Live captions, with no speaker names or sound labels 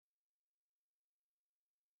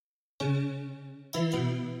I'm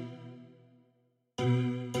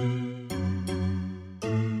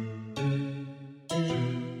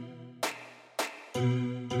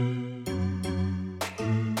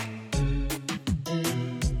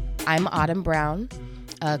Autumn Brown,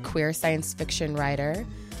 a queer science fiction writer,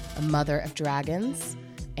 a mother of dragons,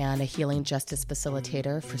 and a healing justice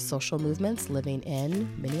facilitator for social movements living in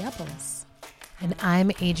Minneapolis. And I'm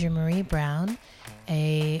Adrienne Marie Brown,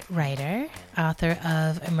 a writer, author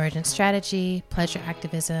of Emergent Strategy, Pleasure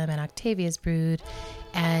Activism, and Octavia's Brood.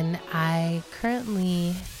 And I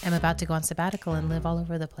currently am about to go on sabbatical and live all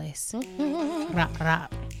over the place. Rap,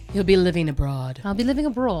 rap. You'll be living abroad. I'll be living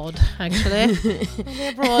abroad, actually. I'll be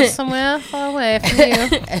abroad somewhere far away from you.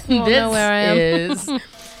 And you this know where I am. is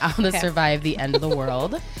How to Survive the End of the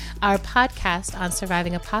World. Our podcast on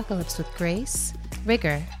surviving apocalypse with grace,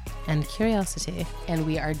 rigor, and curiosity. And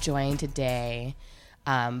we are joined today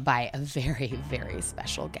by a very, very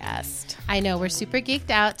special guest. I know, we're super geeked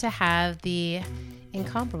out to have the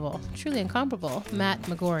incomparable, truly incomparable, Matt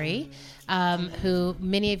McGorry, who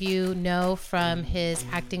many of you know from his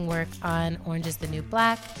acting work on Orange is the New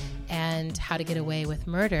Black and How to Get Away with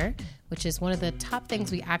Murder, which is one of the top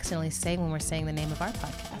things we accidentally say when we're saying the name of our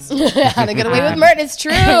podcast. How to Get Away with Murder, it's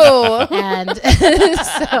true. And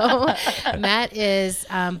so Matt is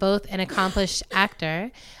both an accomplished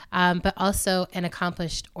actor, but also an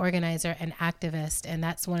accomplished organizer and activist. And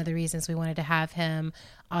that's one of the reasons we wanted to have him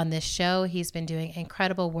on this show. He's been doing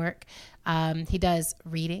incredible work. He does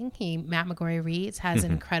reading. Matt McGorry Reads, has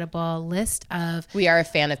an incredible list of... We are a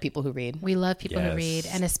fan of people who read. We love people who read,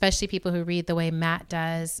 and especially people who read the way Matt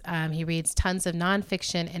does. He reads tons of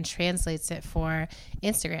nonfiction and translates it for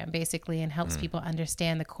Instagram, basically, and helps people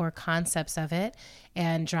understand the core concepts of it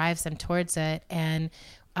and drives them towards it. And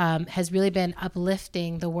has really been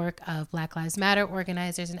uplifting the work of Black Lives Matter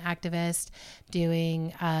organizers and activists,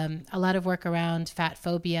 doing a lot of work around fat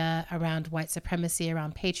phobia, around white supremacy,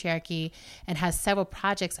 around patriarchy, and has several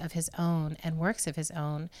projects of his own and works of his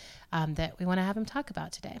own that we want to have him talk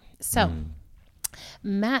about today. So,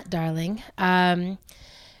 Matt, darling,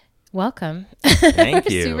 welcome. Thank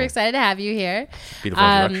you. Super excited to have you here. Beautiful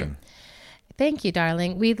introduction. Thank you,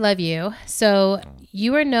 darling. We love you. So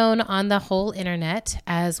you are known on the whole internet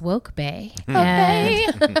as Woke Bae.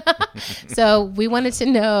 So we wanted to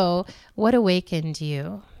know what awakened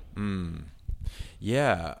you.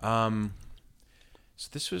 Yeah. So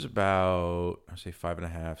this was about, I'd say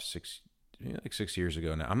 6 years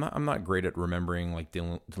ago now. I'm not great at remembering like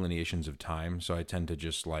delineations of time. So I tend to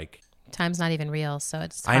just like, Time's not even real, so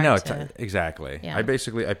it's hard I know, to... exactly. Yeah. I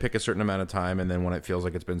pick a certain amount of time, and then when it feels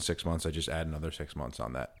like it's been 6 months, I just add another 6 months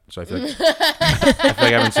on that. So I feel like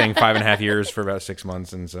I've been saying 5.5 years for about 6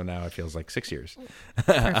 months, and so now it feels like 6 years.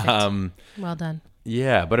 Perfect. Well done.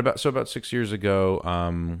 Yeah, but about 6 years ago,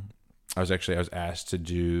 I was asked to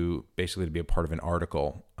be a part of an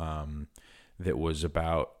article that was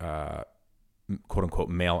about quote unquote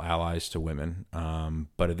male allies to women.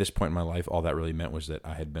 But at this point in my life, all that really meant was that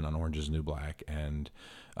I had been on Orange is the New Black and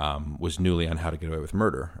was newly on How to Get Away with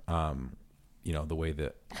Murder. The way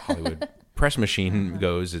that Hollywood press machine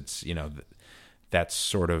goes, it's, that's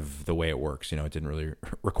sort of the way it works. It didn't really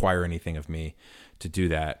require anything of me to do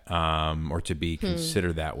that or to be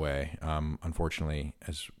considered that way. Unfortunately,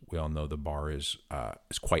 as we all know, the bar is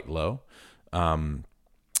quite low. And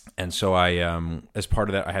so I, as part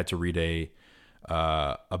of that, I had to read a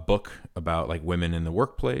book about like women in the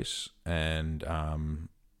workplace, and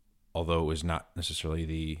although it was not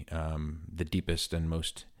necessarily the deepest and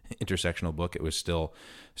most intersectional book, it was still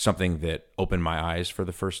something that opened my eyes for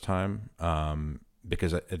the first time,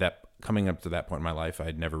 because coming up to that point in my life, I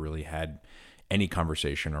had never really had any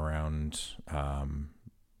conversation around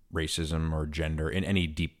racism or gender in any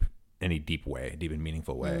deep way, deep and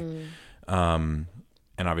meaningful way. And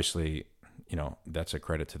obviously, that's a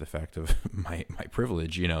credit to the fact of my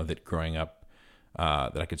privilege, that growing up,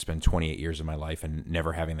 that I could spend 28 years of my life and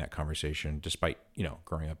never having that conversation, despite,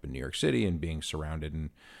 growing up in New York City and being surrounded in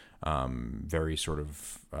very sort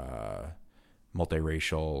of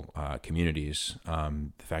multiracial communities.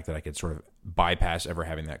 The fact that I could sort of bypass ever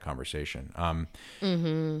having that conversation.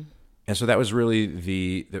 And so that was really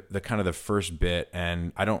the kind of the first bit.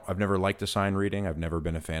 And I've never liked assigned reading. I've never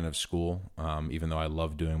been a fan of school, even though I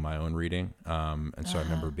love doing my own reading. And so I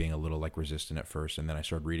remember being a little like resistant at first. And then I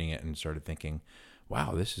started reading it and started thinking,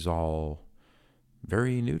 wow, this is all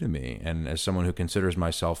very new to me. And as someone who considers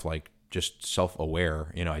myself like just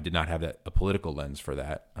self-aware, I did not have a political lens for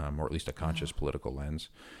that, or at least a conscious political lens.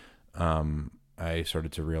 I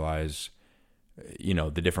started to realize,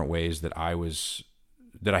 the different ways that I was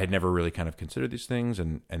that I had never really kind of considered these things.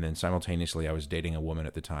 And then simultaneously I was dating a woman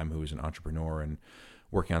at the time who was an entrepreneur and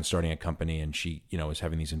working on starting a company. And she, was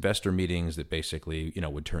having these investor meetings that basically,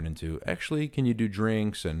 would turn into, actually, can you do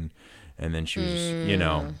drinks? And then she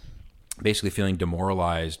was, basically feeling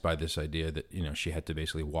demoralized by this idea that, she had to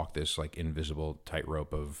basically walk this like invisible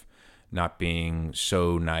tightrope of not being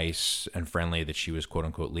so nice and friendly that she was quote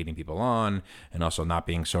unquote leading people on, and also not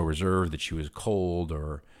being so reserved that she was cold,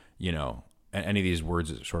 or, any of these words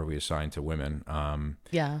that sort of we assign to women.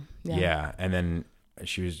 Yeah. And then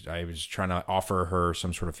I was trying to offer her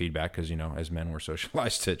some sort of feedback because, as men, we're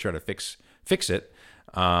socialized to try to fix it.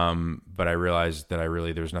 But I realized that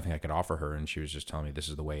there was nothing I could offer her, and she was just telling me this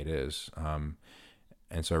is the way it is.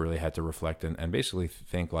 And so I really had to reflect and basically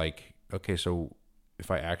think like, okay, so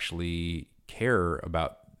if I actually care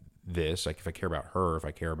about this, like if I care about her, if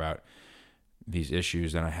I care about these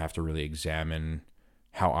issues, then I have to really examine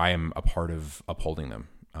how I am a part of upholding them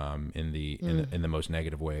in the most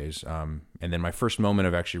negative ways. And then my first moment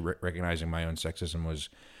of actually recognizing my own sexism was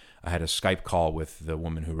I had a Skype call with the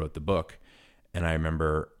woman who wrote the book. And I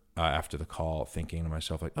remember after the call thinking to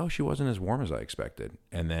myself, like, oh, she wasn't as warm as I expected.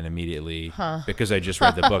 And then immediately, because I just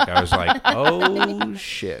read the book, I was like, oh,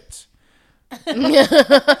 shit.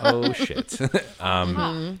 Oh, shit.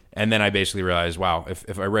 And then I basically realized, wow,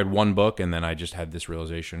 if I read one book and then I just had this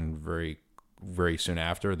realization very, very soon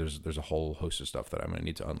after, there's a whole host of stuff that I'm going to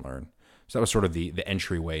need to unlearn. So that was sort of the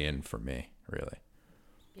entryway in for me, really.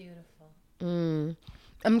 Beautiful.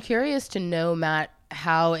 I'm curious to know, Matt,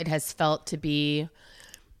 how it has felt to be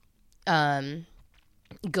going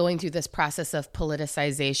through this process of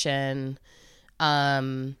politicization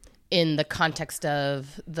in the context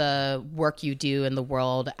of the work you do in the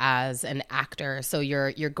world as an actor. So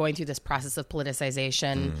you're going through this process of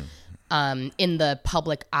politicization in the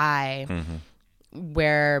public eye,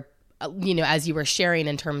 where, as you were sharing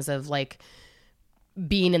in terms of like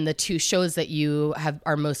being in the two shows that you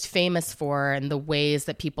are most famous for, and the ways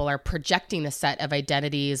that people are projecting a set of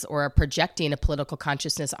identities or are projecting a political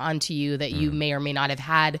consciousness onto you that you may or may not have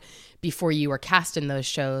had before you were cast in those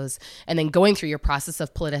shows, and then going through your process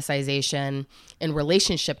of politicization in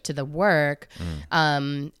relationship to the work.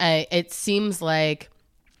 It seems like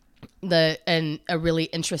a really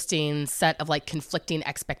interesting set of like conflicting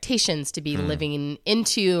expectations to be living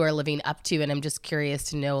into or living up to. And I'm just curious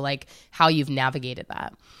to know like how you've navigated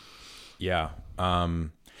that. Yeah.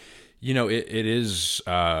 It is,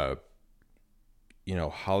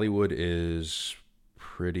 Hollywood is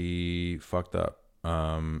pretty fucked up.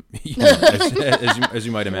 As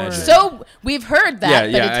you might imagine. So we've heard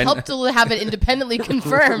that, but it's helped to have it independently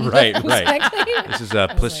confirmed. Right. This is a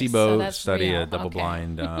placebo study, a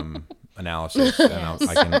double-blind analysis, and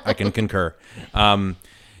I can concur.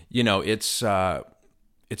 It's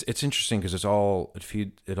interesting because it all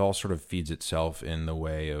sort of feeds itself in the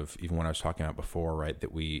way of, even when I was talking about before, right,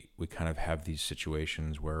 that we kind of have these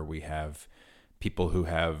situations where we have people who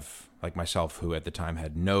have, like myself, who at the time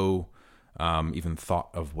had no even thought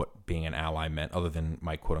of what being an ally meant, other than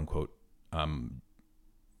my quote unquote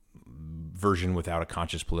version without a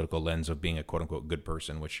conscious political lens of being a quote unquote good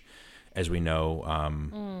person, which, as we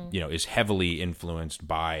know, is heavily influenced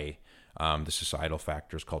by the societal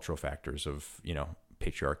factors, cultural factors of,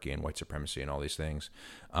 patriarchy and white supremacy and all these things.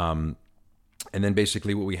 And then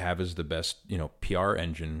basically what we have is the best, PR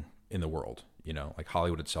engine in the world. Like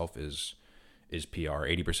Hollywood itself is PR.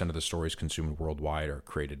 80% of the stories consumed worldwide are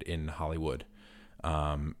created in Hollywood.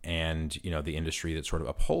 And, the industry that sort of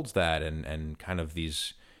upholds that and kind of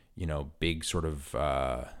these, big sort of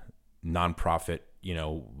nonprofit,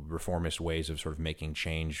 reformist ways of sort of making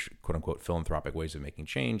change, quote unquote, philanthropic ways of making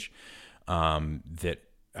change, that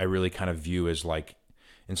I really kind of view as like,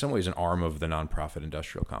 in some ways, an arm of the nonprofit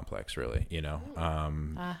industrial complex, really,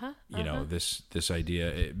 this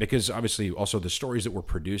idea, because obviously also the stories that we're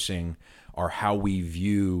producing are how we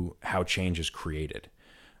view how change is created,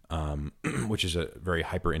 which is a very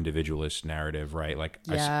hyper individualist narrative, right? Like,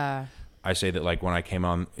 yeah. I say that like when I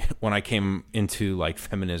came into like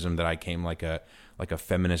feminism, that I came like a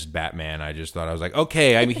feminist Batman. I just thought, I was like,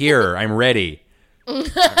 okay, I'm here, I'm ready.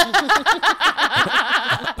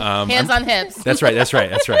 Hands on hips. That's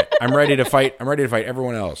right. I'm ready to fight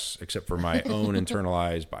everyone else except for my own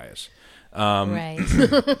internalized bias. Right.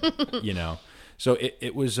 So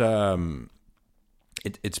it was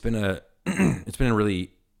it's been a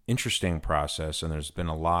really interesting process, and there's been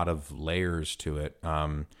a lot of layers to it.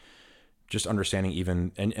 Just understanding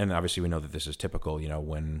even, and obviously we know that this is typical,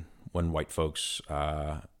 when white folks,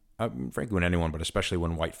 frankly, when anyone, but especially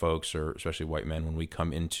when white folks, or especially white men, when we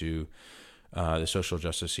come into the social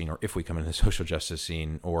justice scene, or if we come into the social justice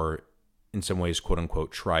scene, or in some ways, quote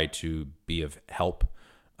unquote, try to be of help.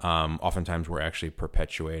 Oftentimes we're actually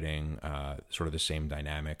perpetuating sort of the same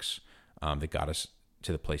dynamics that got us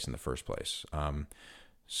to the place in the first place.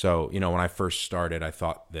 So, when I first started, I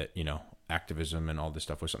thought that, activism and all this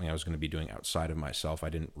stuff was something I was going to be doing outside of myself. I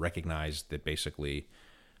didn't recognize that basically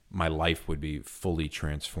my life would be fully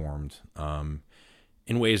transformed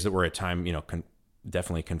in ways that were at time,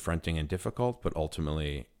 definitely confronting and difficult, but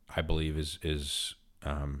ultimately I believe is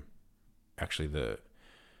actually the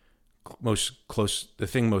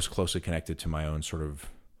thing most closely connected to my own sort of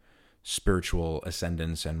spiritual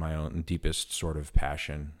ascendance and my own deepest sort of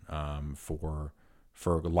passion for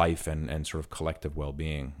life and sort of collective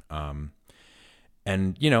well-being.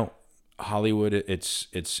 And Hollywood,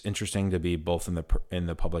 it's interesting to be both in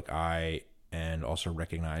the public eye and also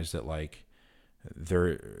recognize that like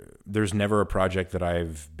there's never a project that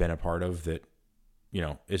I've been a part of that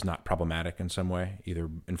is not problematic in some way, either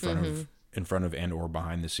in front of and or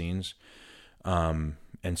behind the scenes. And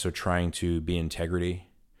so trying to be integrity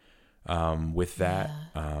with that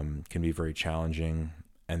can be very challenging.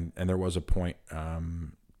 And there was a point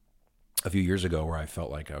a few years ago where I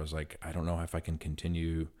felt like I was like, I don't know how I can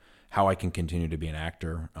continue to be an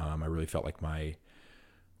actor. I really felt like my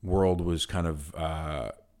world was kind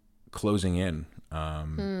of closing in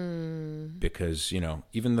because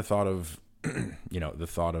even the thought of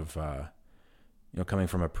coming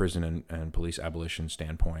from a prison and police abolition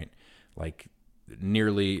standpoint, like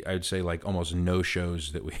nearly, I would say like almost no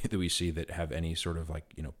shows that we see that have any sort of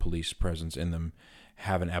like, police presence in them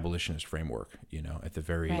have an abolitionist framework, at the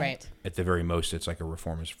very most, it's like a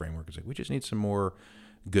reformist framework. It's like, we just need some more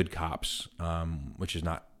good cops, which is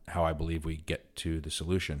not how I believe we get to the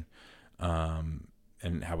solution,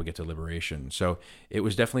 and how we get to liberation. So it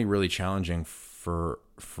was definitely really challenging for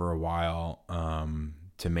a while,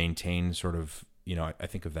 to maintain sort of, I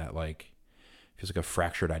think of that like, feels like a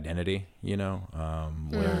fractured identity,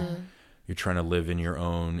 where you're trying to live in your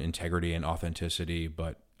own integrity and authenticity,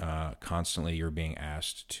 but constantly you're being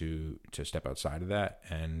asked to step outside of that.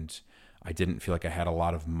 And I didn't feel like I had a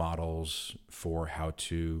lot of models for how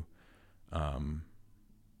to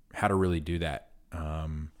really do that.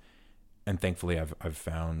 And thankfully I've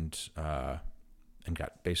found, and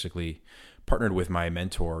got basically partnered with my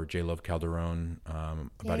mentor, J. Love Calderon,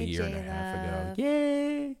 about a year and a half ago.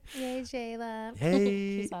 Yay! Yay, J. Love.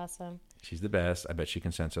 Hey! She's awesome. She's the best. I bet she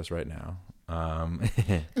can sense us right now. And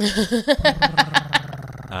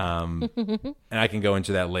I can go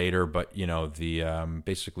into that later, but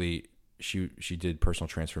basically she did personal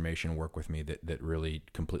transformation work with me that really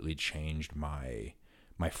completely changed my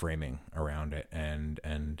framing around it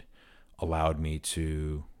and allowed me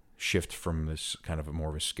to shift from this kind of more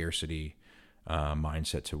of a scarcity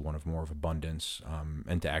mindset to one of more of abundance,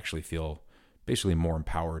 and to actually feel basically more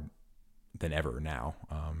empowered than ever now,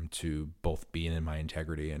 to both be in my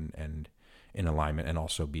integrity and in alignment, and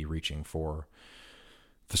also be reaching for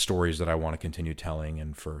the stories that I want to continue telling,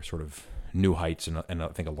 and for sort of new heights and I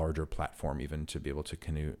think a larger platform even to be able to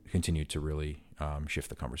continue to really shift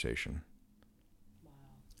the conversation.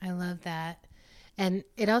 I love that. And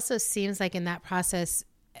it also seems like in that process,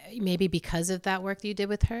 maybe because of that work that you did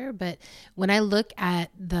with her, but when I look at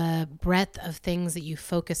the breadth of things that you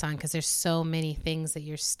focus on, because there's so many things that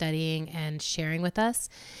you're studying and sharing with us,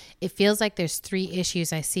 it feels like there's 3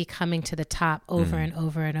 issues I see coming to the top over and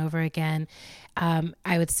over and over again.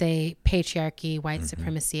 I would say patriarchy, white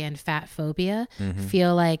supremacy, and fat phobia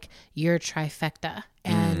feel like your trifecta.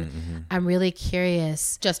 And I'm really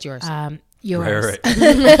curious. Just yours. Yours.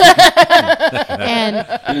 Right.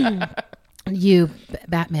 And you,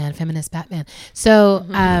 Batman, feminist Batman. So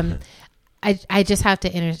I just have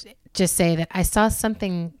to just say that I saw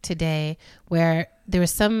something today where there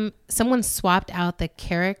was someone swapped out the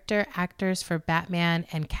character actors for Batman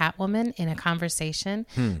and Catwoman in a conversation.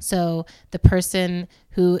 So the person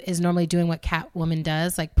who is normally doing what Catwoman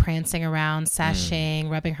does, like prancing around, sashaying,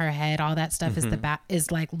 rubbing her head, all that stuff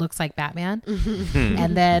looks like Batman.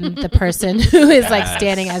 And then the person who is like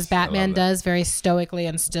standing as Batman does, very stoically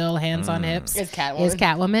and still, hands on hips, is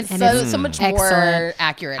Catwoman. And it's so much excellent. more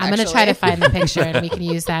accurate. I'm going to try to find the picture and we can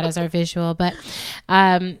use that as our visual. But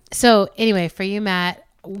so anyway, for you, Matt,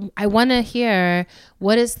 I want to hear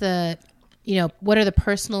what are the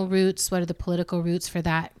personal roots, what are the political roots for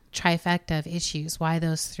that trifecta of issues? Why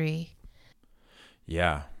those 3?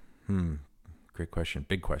 Yeah. Great question.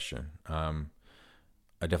 Big question. I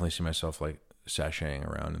definitely see myself like sashaying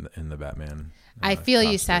around in the Batman. I feel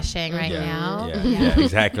costume. you sashaying right now. Yeah,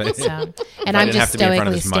 exactly. So, and I'm just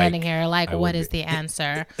stoically standing here like, what is the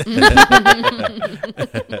answer?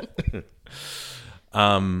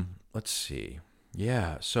 Let's see.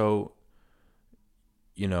 Yeah. So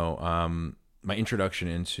my introduction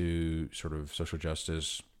into sort of social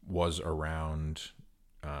justice was around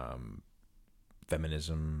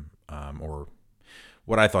feminism, or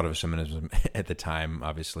what I thought of as feminism at the time.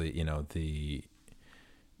 Obviously,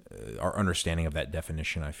 our understanding of that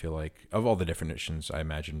definition, I feel like, of all the definitions, I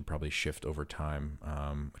imagine probably shift over time,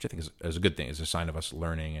 which I think is a good thing. Is a sign of us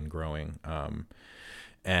learning and growing.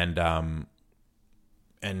 And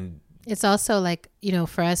it's also like,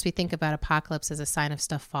 for us, we think about apocalypse as a sign of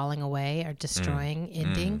stuff falling away or destroying,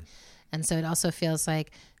 ending. And so it also feels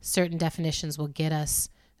like certain definitions will get us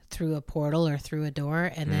through a portal or through a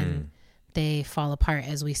door, and then they fall apart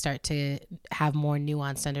as we start to have more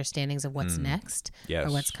nuanced understandings of what's next or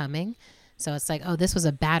what's coming. So it's like, oh, this was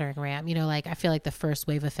a battering ram. Like, I feel like the first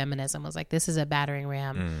wave of feminism was like, this is a battering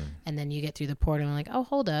ram. And then you get through the portal and like, oh,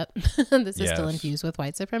 hold up. This is still infused with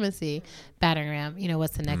white supremacy. Battering ram.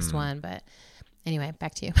 What's the next one? But anyway,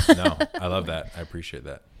 back to you. No, I love that. I appreciate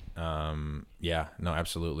that. Yeah, no,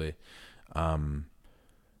 absolutely. So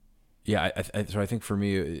I think for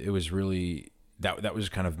me, it was really, that was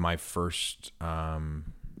kind of my first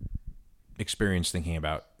experience thinking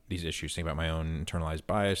about these issues, thinking about my own internalized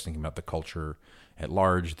bias, thinking about the culture at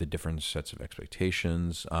large, the different sets of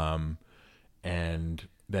expectations. And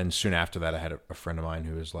then soon after that, I had a friend of mine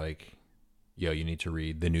who was like, yo, you need to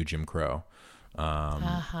read The New Jim Crow.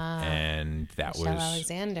 And that Michelle was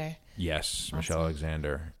Alexander. Yes, Awesome. Michelle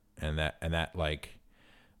Alexander. And that like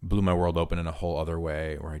blew my world open in a whole other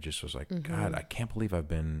way, where I just was like, God, I can't believe I've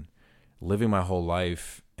been living my whole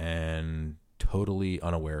life and totally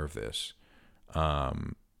unaware of this.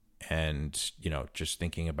 And just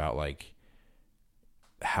thinking about like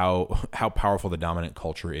how powerful the dominant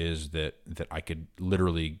culture is, that I could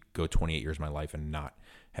literally go 28 years of my life and not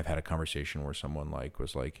have had a conversation where someone like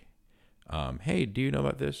was like, hey, do you know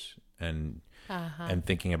about this? And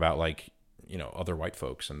thinking about like, other white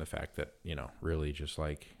folks, and the fact that, really just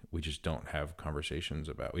like, we just don't have conversations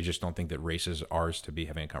about, we just don't think that race is ours to be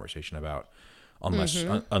having a conversation about,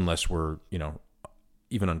 unless we're,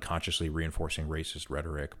 even unconsciously reinforcing racist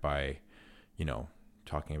rhetoric by,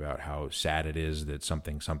 talking about how sad it is that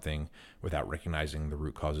something, without recognizing the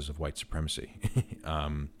root causes of white supremacy.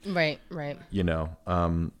 Right.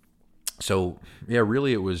 So yeah,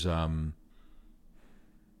 really it was,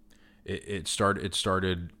 it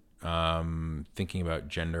started thinking about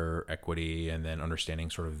gender equity, and then understanding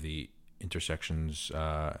sort of the intersections,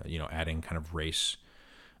 adding kind of race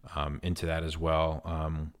into that as well.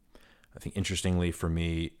 I think interestingly for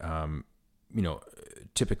me,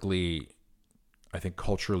 typically, I think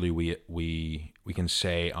culturally we can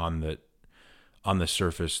say on the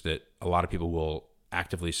surface that a lot of people will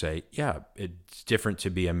actively say, yeah, it's different to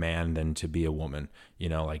be a man than to be a woman.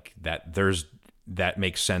 Like that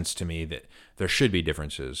makes sense to me, that there should be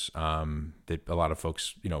differences, that a lot of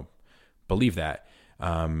folks, believe that.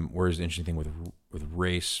 Whereas the interesting thing with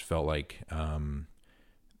race felt like,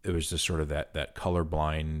 it was just sort of that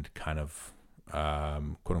colorblind kind of,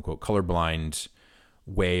 quote unquote, colorblind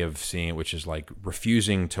way of seeing it, which is like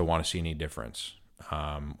refusing to want to see any difference,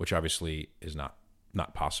 which obviously is not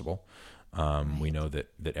possible. Right. We know that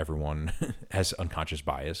everyone has unconscious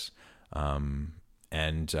bias. And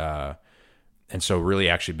so really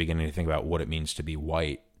actually beginning to think about what it means to be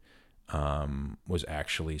white, was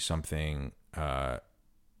actually something,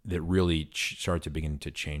 that really started to begin to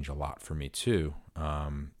change a lot for me too.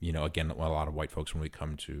 Again, a lot of white folks, when we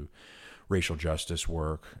come to racial justice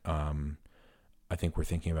work, I think we're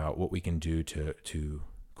thinking about what we can do to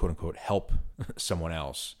quote unquote help someone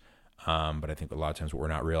else. But I think a lot of times what we're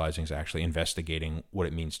not realizing is actually investigating what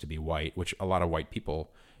it means to be white, which a lot of white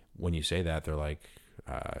people, when you say that, they're like,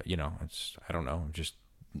 it's, I don't know, just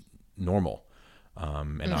normal.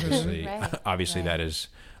 And obviously, Right. that is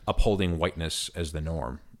upholding whiteness as the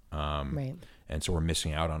norm. Right. And so we're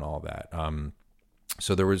missing out on all that.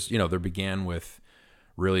 So there was, there began with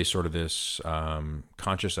really sort of this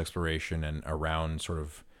conscious exploration and around sort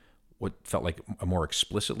of what felt like a more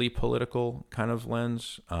explicitly political kind of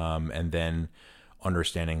lens. And then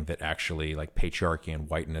understanding that actually like patriarchy and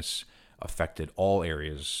whiteness affected all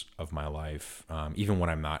areas of my life, even when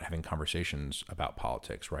I'm not having conversations about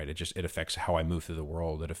politics, right? It affects how I move through the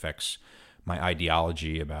world. It affects my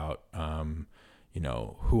ideology about,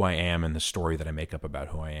 who I am and the story that I make up about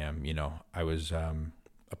who I am. I was a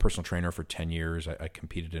personal trainer for 10 years. I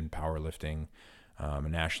competed in powerlifting, a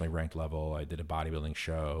nationally ranked level. I did a bodybuilding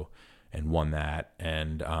show and won that.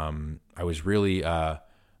 And I was really, I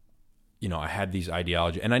had these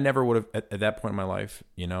ideology, and I never would have at that point in my life,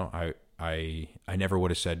 I never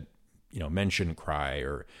would have said, men shouldn't cry,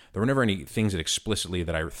 or there were never any things that explicitly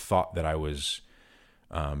that I thought that I was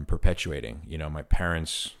perpetuating. You know, my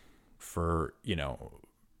parents, for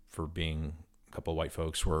being a couple of white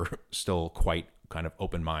folks, were still quite kind of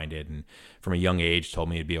open-minded, and from a young age told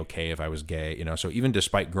me it'd be okay if I was gay. You know, so even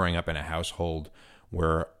despite growing up in a household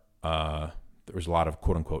where there was a lot of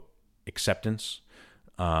quote unquote acceptance,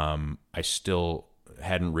 I still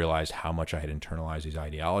hadn't realized how much I had internalized these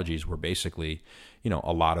ideologies, where basically, you know,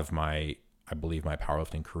 a lot of I believe my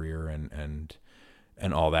powerlifting career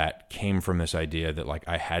and all that came from this idea that like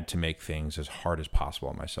I had to make things as hard as possible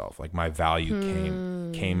on myself. Like my value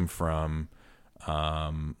came from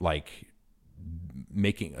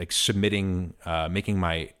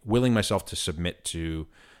willing myself to submit to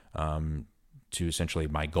essentially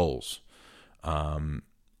my goals.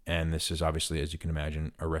 And this is obviously, as you can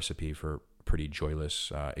imagine, a recipe for pretty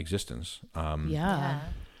joyless existence. Yeah.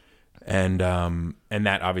 And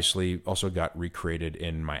that obviously also got recreated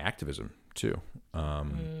in my activism too.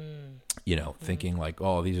 You know, thinking like,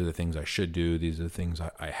 oh, these are the things I should do. These are the things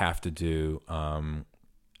I have to do. And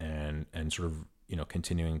sort of, you know,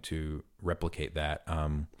 continuing to replicate that.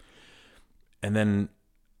 And then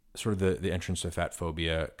sort of the entrance to fat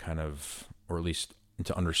phobia kind of, or at least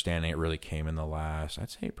into understanding it, really came in the last, I'd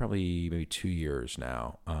say probably maybe 2 years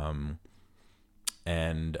now.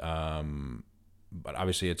 But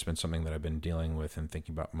obviously it's been something that I've been dealing with and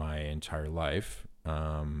thinking about my entire life.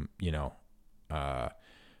 You know,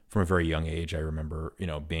 from a very young age, I remember, you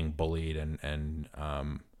know, being bullied and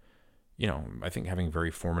you know, I think having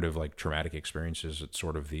very formative, like traumatic experiences at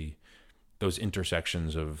sort of those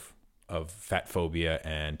intersections of fat phobia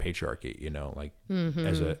and patriarchy, you know, like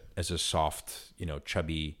as a soft, you know,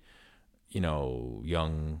 chubby, you know,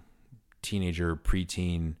 young teenager,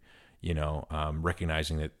 preteen, you know,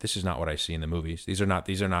 recognizing that this is not what I see in the movies. This is not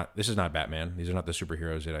Batman. These are not the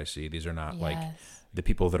superheroes that I see. These are not like the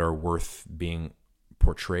people that are worth being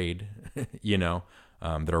portrayed, you know,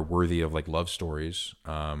 that are worthy of like love stories.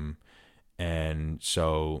 And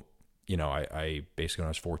so, you know, I basically, when I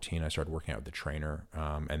was 14, I started working out with the trainer.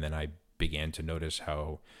 And then I began to notice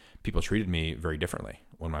how people treated me very differently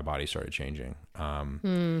when my body started changing.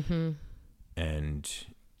 And,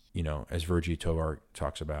 you know, as Virgie Tovar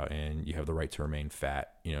talks about, and You Have the Right to Remain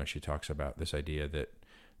Fat, you know, she talks about this idea that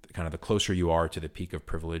kind of the closer you are to the peak of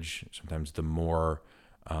privilege, sometimes the more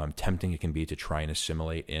tempting it can be to try and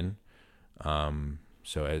assimilate in.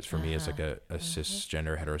 So as for me, as like a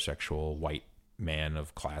cisgender heterosexual white man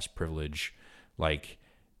of class privilege, like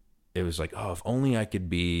it was like, oh, if only I could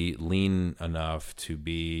be lean enough to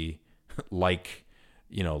be like,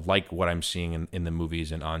 you know, like what I'm seeing in the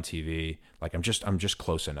movies and on TV. Like I'm just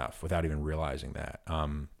close enough without even realizing that.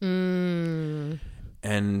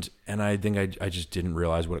 And I think I just didn't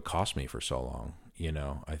realize what it cost me for so long. You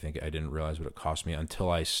know, I think I didn't realize what it cost me until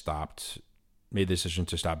I made the decision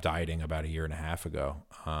to stop dieting about 1.5 years ago.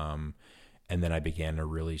 And then I began to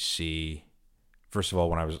really see, first of all,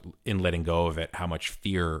 when I was in letting go of it, how much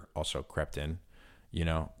fear also crept in, you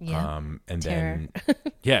know? And terror.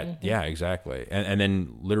 then, yeah, exactly. And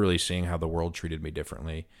then literally seeing how the world treated me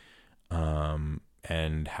differently.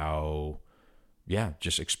 And how,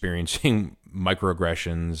 just experiencing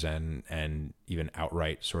microaggressions and even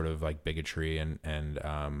outright sort of like bigotry and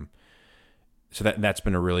so that's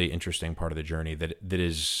been a really interesting part of the journey that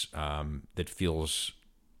feels,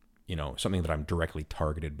 you know, something that I'm directly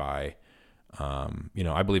targeted by. You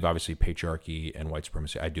know, I believe obviously patriarchy and white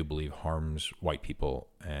supremacy, I do believe harms white people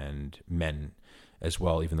and men as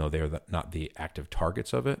well, even though they're not the active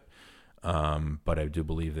targets of it. But I do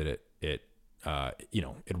believe that it you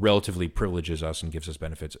know, it relatively privileges us and gives us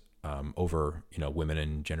benefits over, you know, women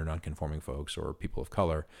and gender nonconforming folks or people of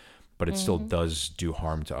color. But it still does do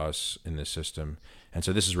harm to us in this system. And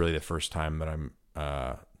so this is really the first time that I'm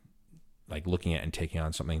like looking at and taking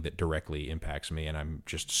on something that directly impacts me. And I'm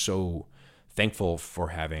just so thankful for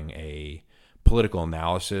having a political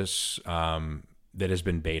analysis that has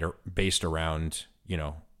been based around, you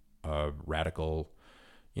know, radical,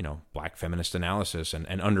 you know, Black feminist analysis and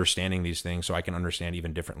understanding these things so I can understand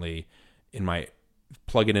even differently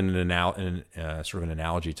plug it in sort of an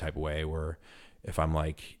analogy type way where if I'm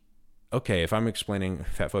like, okay, if I'm explaining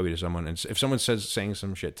fat phobia to someone, and if someone saying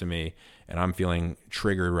some shit to me, and I'm feeling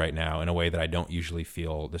triggered right now in a way that I don't usually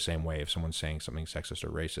feel the same way if someone's saying something sexist or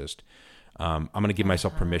racist, I'm going to give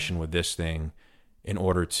myself permission with this thing in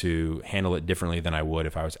order to handle it differently than I would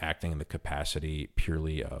if I was acting in the capacity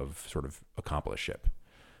purely of sort of accompliceship.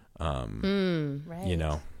 Right. You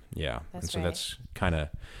know, Yeah. That's and so right. that's kind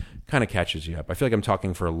of catches you up. I feel like I'm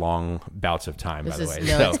talking for long bouts of time, by the way.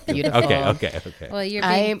 It's beautiful. Okay. Well, you're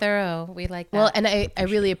being thorough. We like that. Well, and I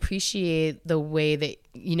really appreciate the way that,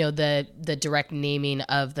 the direct naming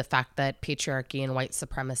of the fact that patriarchy and white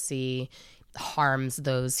supremacy harms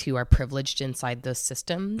those who are privileged inside those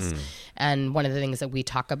systems. And one of the things that we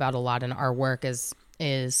talk about a lot in our work is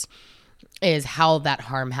how that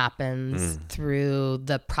harm happens through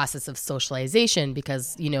the process of socialization,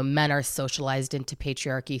 because, men are socialized into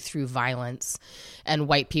patriarchy through violence, and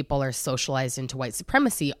white people are socialized into white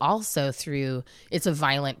supremacy also through, it's a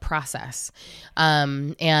violent process.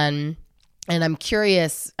 And I'm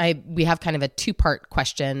curious, we have kind of a two-part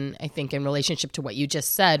question, I think, in relationship to what you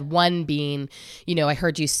just said. One being, I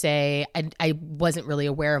heard you say, I wasn't really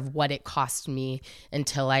aware of what it cost me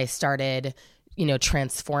until I started,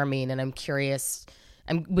 transforming. And I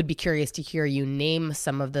would be curious to hear you name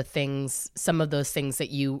some of those things that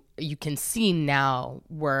you can see now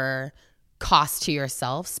were costs to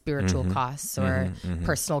yourself, spiritual costs or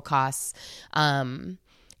personal costs.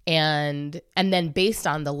 And then based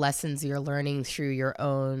on the lessons you're learning through your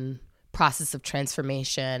own process of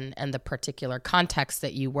transformation and the particular context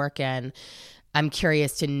that you work in, I'm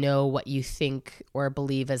curious to know what you think or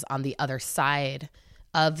believe is on the other side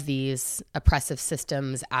of these oppressive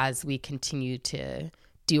systems as we continue to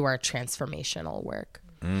do our transformational work.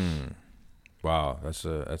 Wow, that's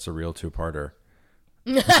a real two-parter.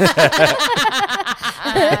 Boom,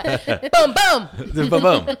 boom. Boom,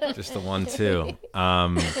 boom. Just the 1-2.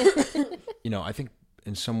 I think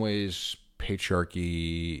in some ways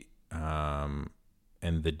patriarchy and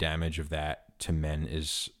the damage of that to men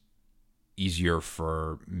is easier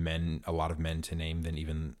for a lot of men to name than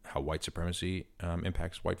even how white supremacy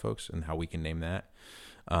impacts white folks and how we can name that.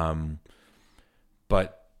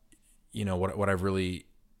 But what I've really,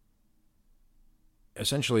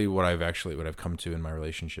 essentially what I've come to in my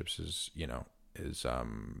relationships is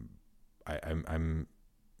I'm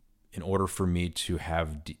in order for me to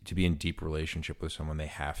to be in deep relationship with someone, they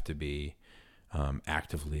have to be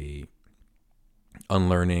actively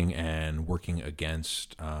unlearning and working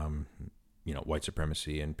against white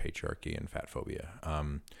supremacy and patriarchy and fat phobia.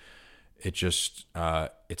 There's a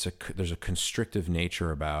constrictive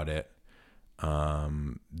nature about it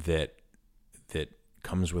that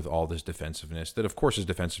comes with all this defensiveness, that of course is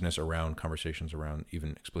defensiveness around conversations around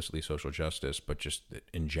even explicitly social justice, but just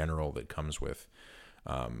in general that comes with,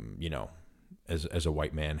 as a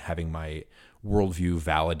white man, having my worldview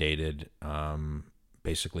validated,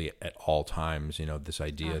 basically at all times, this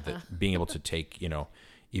idea that being able to take,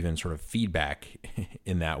 even sort of feedback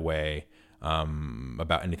in that way,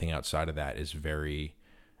 about anything outside of that is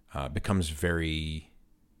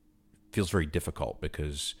feels very difficult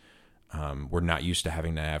because, we're not used to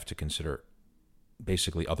having to consider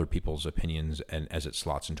basically other people's opinions and as it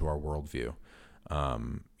slots into our worldview,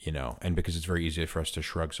 and because it's very easy for us to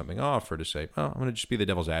shrug something off or to say, oh, I'm going to just be the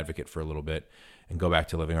devil's advocate for a little bit and go back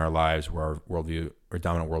to living our lives where our worldview or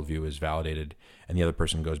dominant worldview is validated, and the other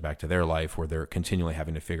person goes back to their life where they're continually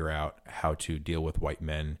having to figure out how to deal with white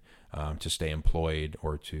men, to stay employed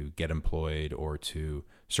or to get employed or to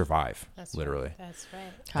survive. That's literally. Right. That's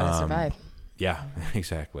right. How to survive. Yeah,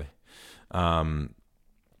 exactly. I've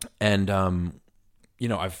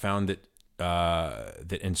found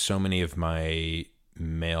that in so many of my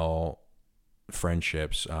male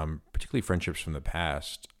friendships, particularly friendships from the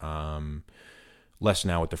past, less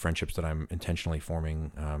now with the friendships that I'm intentionally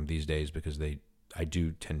forming these days, because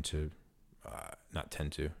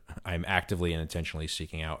I'm actively and intentionally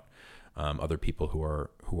seeking out other people who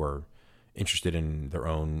are interested in their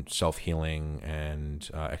own self-healing and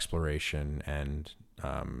exploration, and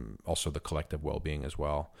also the collective well-being as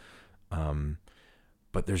well.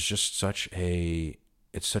 But there's just such a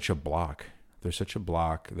block. There's such a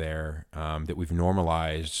block there that we've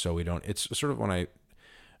normalized, so we don't. It's sort of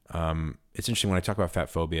it's interesting when I talk about fat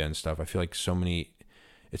phobia and stuff. I feel like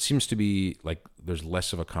it seems to be like there's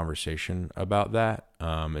less of a conversation about that.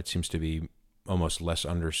 It seems to be almost less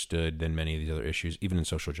understood than many of these other issues, even in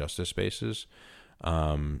social justice spaces.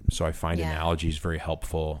 So I find analogies very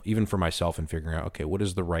helpful, even for myself in figuring out, okay, what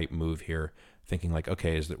is the right move here? Thinking like,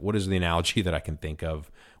 okay, what is the analogy that I can think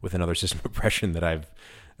of with another system of oppression that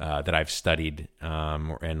I've studied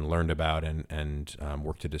and learned about and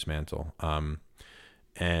worked to dismantle.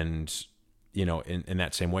 And in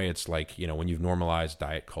that same way, it's like, when you've normalized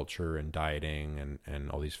diet culture and dieting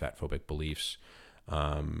and all these fat phobic beliefs,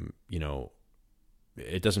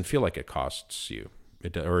 it doesn't feel like it costs you.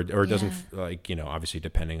 It doesn't, like, obviously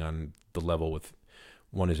depending on the level with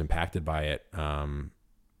one is impacted by it.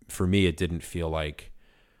 For me, it didn't feel like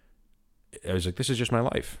I was like, this is just my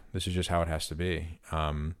life. This is just how it has to be.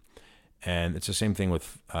 And it's the same thing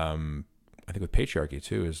with, I think with patriarchy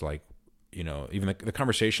too, is like, you know, even the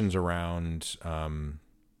conversations around,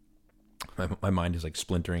 my mind is like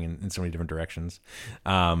splintering in so many different directions.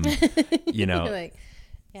 You know, like,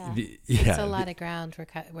 it's a lot of ground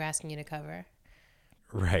we're asking you to cover.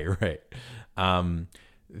 Right.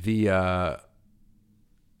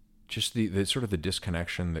 Just the sort of the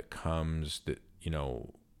disconnection that comes that, you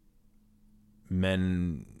know,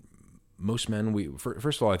 most men,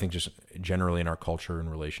 first of all, I think just generally in our culture and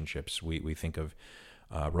relationships, we think of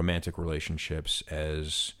romantic relationships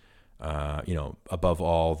as, you know, above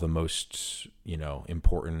all, the most, you know,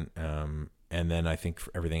 important. And then I think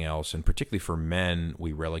for everything else, and particularly for men,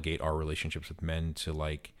 we relegate our relationships with men to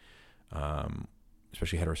like,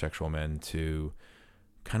 especially heterosexual men, to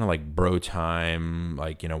kind of like bro time,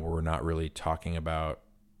 like, you know, where we're not really talking about,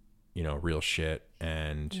 you know, real shit.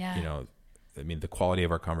 And, you know, I mean, the quality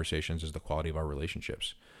of our conversations is the quality of our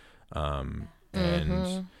relationships. And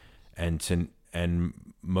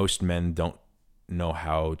most men don't know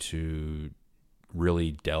how to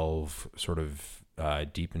really delve sort of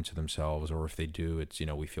deep into themselves, or if they do, it's, you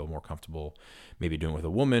know, we feel more comfortable maybe doing it with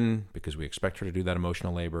a woman because we expect her to do that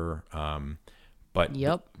emotional labor. But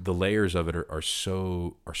the layers of it are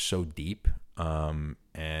so deep. And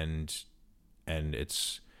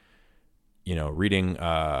it's, you know, reading,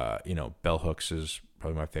 you know, Bell Hooks is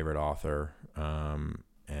probably my favorite author.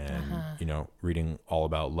 You know, reading all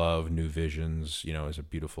about love, New Visions, you know, is a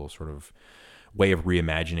beautiful sort of way of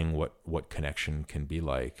reimagining what connection can be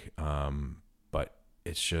like. But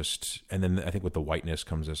it's just, and then I think with the whiteness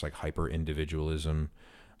comes this like hyper individualism,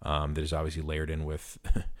 that is obviously layered in with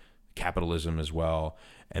capitalism as well.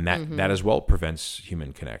 And that as well prevents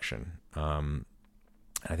human connection.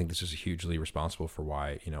 I think this is hugely responsible for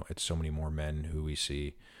why, you know, it's so many more men who we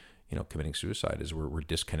see, you know, committing suicide, is we're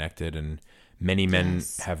disconnected, and many men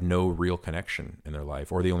have no real connection in their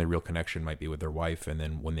life, or the only real connection might be with their wife. And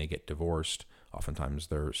then when they get divorced, oftentimes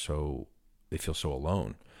they feel so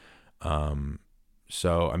alone.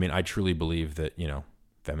 So, I mean, I truly believe that, you know,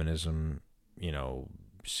 feminism, you know,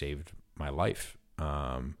 saved my life.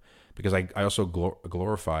 Because I also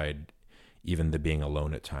glorified even the being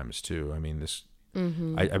alone at times too. I mean, this,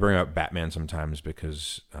 I bring up Batman sometimes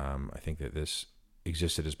because I think that this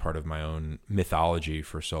existed as part of my own mythology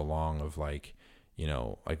for so long of like, you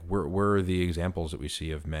know, like where are the examples that we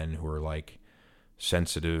see of men who are like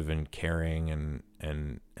sensitive and caring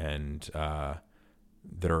and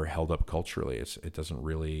that are held up culturally. It doesn't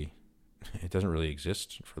really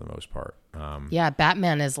exist for the most part.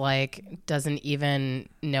 Batman is like, doesn't even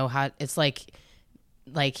know how, it's like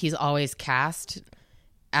he's always cast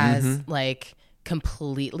as like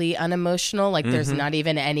completely unemotional. Like there's not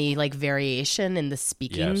even any like variation in the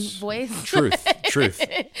speaking voice. Truth.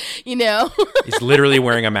 You know? He's literally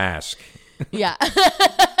wearing a mask. Yeah.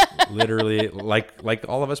 Literally like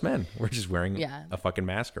all of us men. We're just wearing a fucking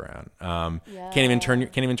mask around. Can't even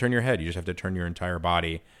turn your head. You just have to turn your entire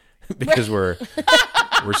body because we're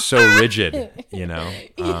so rigid, you know?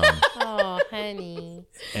 Oh, honey.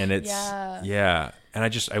 And it's, and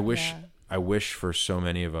I wish for so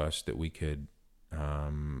many of us that we could,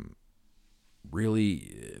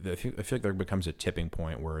 really, I feel like there becomes a tipping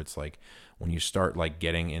point where it's like, when you start like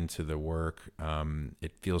getting into the work,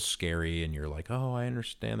 it feels scary and you're like, oh, I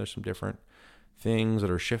understand there's some different things that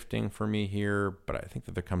are shifting for me here. But I think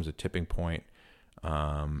that there comes a tipping point,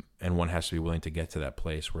 and one has to be willing to get to that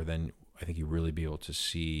place where then I think you really be able to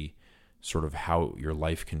see sort of how your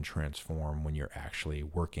life can transform when you're actually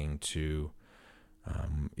working to,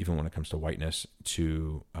 even when it comes to whiteness,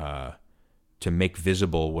 to make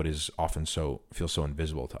visible what is often feels so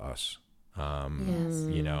invisible to us.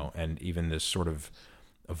 You know, and even this sort of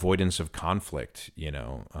avoidance of conflict, you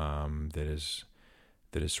know, that is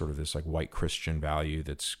sort of this like white Christian value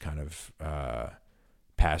that's kind of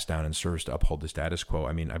passed down and serves to uphold the status quo.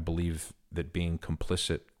 I mean, I believe that being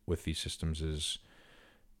complicit with these systems is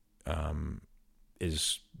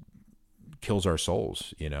kills our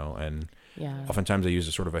souls, you know, and oftentimes I use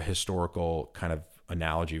a sort of a historical kind of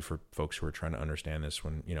analogy for folks who are trying to understand this,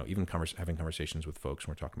 when, you know, even having conversations with folks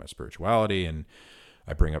when we're talking about spirituality, and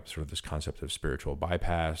I bring up sort of this concept of spiritual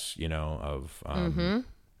bypass, you know, of,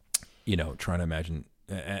 you know, trying to imagine.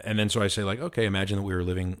 And then, so I say like, okay, imagine that we were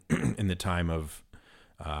living in the time of,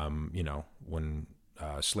 you know, when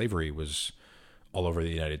slavery was all over the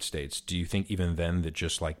United States. Do you think even then that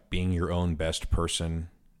just like being your own best person,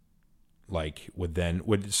 like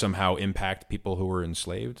would somehow impact people who were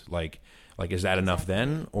enslaved? Like, is that enough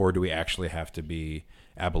then? Or do we actually have to be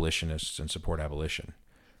abolitionists and support abolition?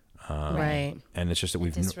 Right. And it's just that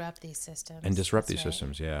we've disrupt these systems. disrupt these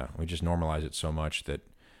systems. Yeah. We just normalize it so much that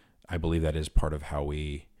I believe that is part of how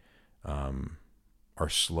we are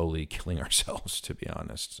slowly killing ourselves, to be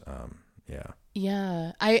honest. Yeah.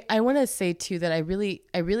 Yeah. I want to say too that I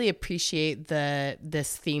really appreciate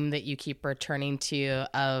this theme that you keep returning to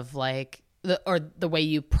of like the way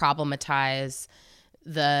you problematize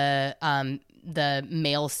the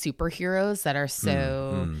male superheroes that are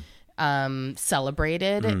so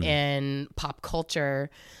celebrated in pop culture,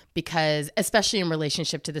 because especially in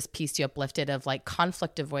relationship to this piece you uplifted of like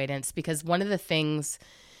conflict avoidance, because one of the things,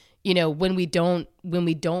 you know, when we don't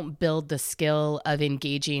build the skill of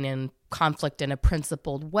engaging in conflict in a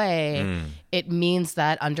principled way, it means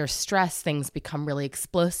that under stress things become really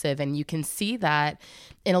explosive. And you can see that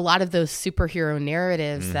in a lot of those superhero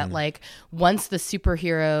narratives that like once the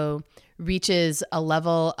superhero reaches a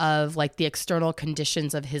level of like the external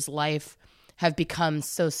conditions of his life have become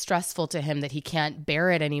so stressful to him that he can't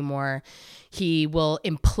bear it anymore, he will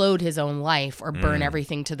implode his own life or burn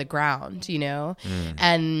everything to the ground, you know?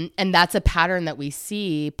 And that's a pattern that we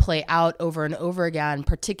see play out over and over again,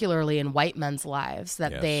 particularly in white men's lives,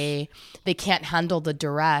 that they can't handle the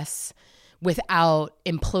duress without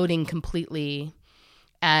imploding completely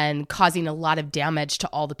and causing a lot of damage to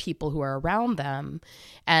all the people who are around them.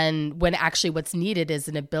 And when actually what's needed is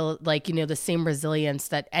an ability, like, you know, the same resilience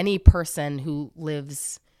that any person who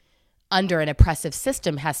lives under an oppressive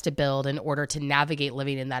system has to build in order to navigate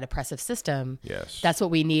living in that oppressive system. Yes. That's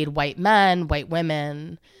what we need. White men, white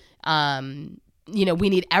women, you know,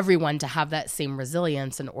 we need everyone to have that same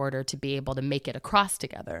resilience in order to be able to make it across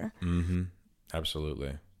together.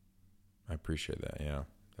 Absolutely. I appreciate that. Yeah,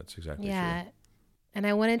 that's exactly true. And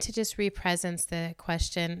I wanted to just represence the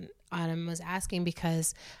question Autumn was asking,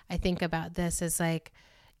 because I think about this as like,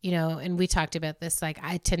 you know, and we talked about this, like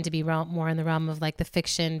I tend to be more in the realm of like the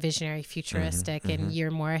fiction, visionary, futuristic, and you're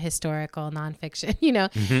more historical, nonfiction, you know,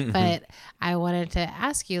 but I wanted to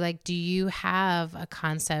ask you, like, do you have a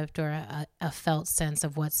concept or a felt sense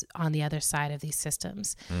of what's on the other side of these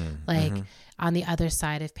systems? Like on the other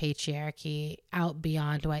side of patriarchy, out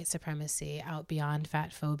beyond white supremacy, out beyond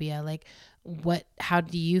fat phobia, like how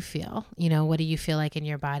do you feel? You know, what do you feel like in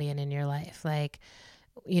your body and in your life? Like,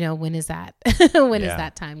 you know, when is that, when is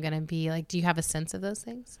that time going to be? Like, do you have a sense of those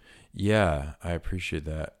things? Yeah, I appreciate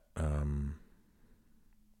that.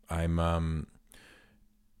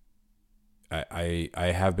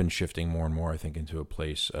 I have been shifting more and more, I think, into a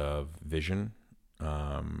place of vision,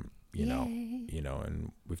 you know,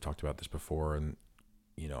 and we've talked about this before, and,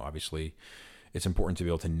 you know, obviously it's important to be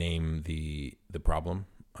able to name the problem.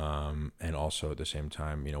 And also at the same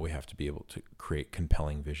time, you know, we have to be able to create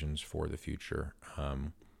compelling visions for the future.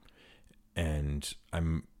 And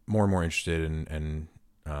I'm more and more interested in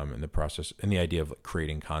the process, in the idea of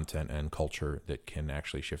creating content and culture that can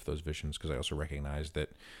actually shift those visions. Because I also recognize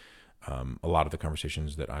that a lot of the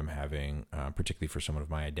conversations that I'm having, particularly for some of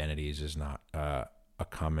my identities, is not a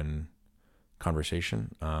common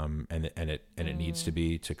conversation. And it needs to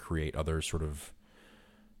be, to create other sort of,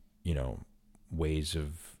 you know, ways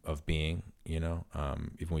of being, you know,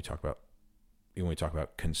 even when we talk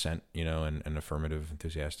about consent, you know, and affirmative,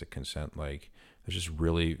 enthusiastic consent, like there's just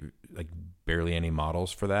really like barely any models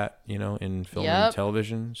for that, you know, in film and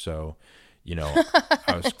television. So, you know,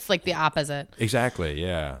 it's like the opposite. Exactly.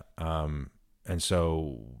 Yeah. And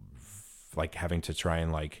so like having to try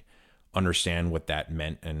and like understand what that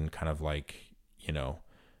meant and kind of like, you know,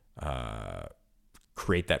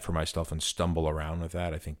 create that for myself and stumble around with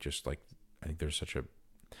that. I think there's such a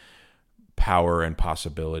power and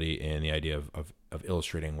possibility in the idea of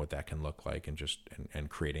illustrating what that can look like, and just and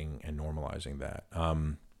creating and normalizing that.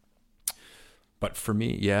 But for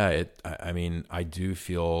me, yeah, I mean, I do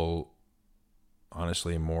feel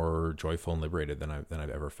honestly more joyful and liberated than I've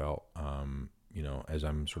ever felt. You know, as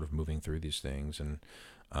I'm sort of moving through these things, and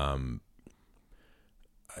I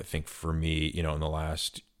think for me, you know, in the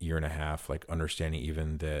last year and a half, like understanding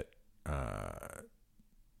even that.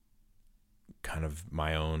 Kind of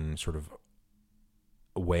my own sort of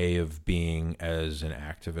way of being as an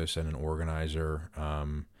activist and an organizer,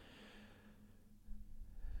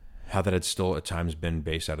 how that had still at times been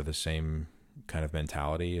based out of the same kind of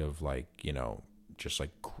mentality of like, you know, just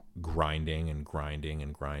like grinding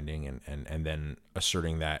and then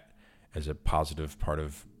asserting that as a positive part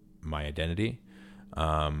of my identity.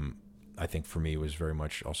 I think for me was very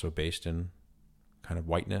much also based in kind of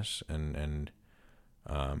whiteness and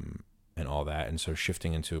all that. And so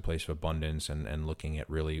shifting into a place of abundance and looking at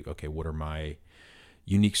really, okay, what are my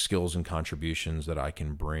unique skills and contributions that I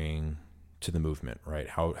can bring to the movement, right?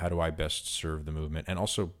 How do I best serve the movement? And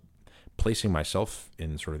also placing myself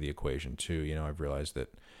in sort of the equation too. I've realized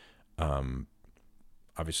that,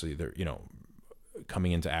 obviously there,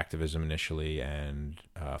 coming into activism initially and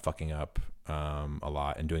fucking up a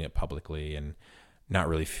lot and doing it publicly and not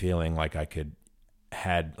really feeling like I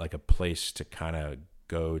had like a place to kind of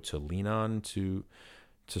go to lean on to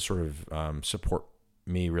sort of support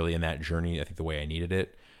me really in that journey. I think the way I needed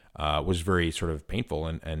it was very sort of painful,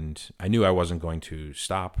 and I knew I wasn't going to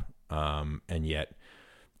stop. And yet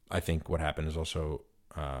I think what happened is also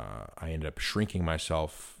I ended up shrinking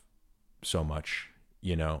myself so much,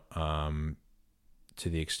 to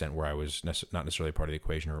the extent where I was not necessarily a part of the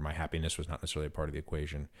equation, or my happiness was not necessarily a part of the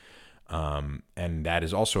equation. And that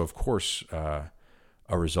is also, of course, a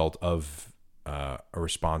result of a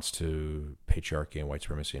response to patriarchy and white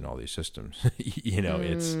supremacy and all these systems.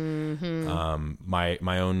 It's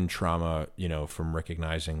my own trauma, from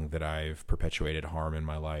recognizing that I've perpetuated harm in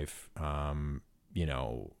my life,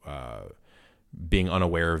 being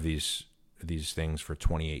unaware of these things for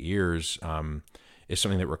 28 years, is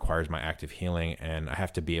something that requires my active healing. And I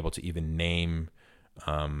have to be able to even name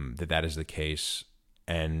that is the case.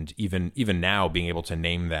 And even now, being able to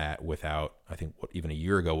name that without, I think what even a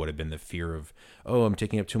year ago would have been the fear of, oh, I'm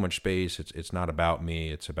taking up too much space. It's not about me.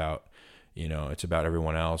 It's about, it's about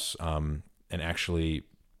everyone else. And actually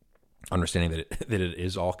understanding that it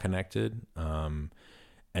is all connected.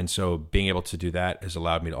 And so being able to do that has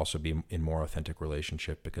allowed me to also be in more authentic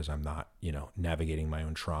relationship, because I'm not, navigating my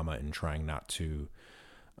own trauma and trying not to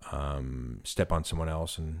step on someone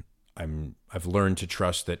else. And I've learned to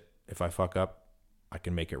trust that if I fuck up, I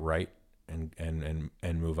can make it right and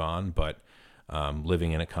move on. But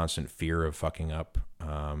living in a constant fear of fucking up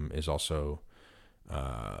is also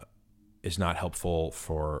is not helpful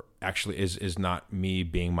for, actually is not me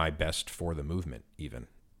being my best for the movement even.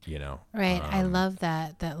 Right. I love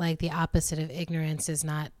that like the opposite of ignorance is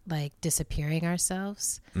not like disappearing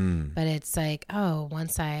ourselves, but it's like, oh,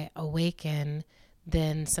 once I awaken,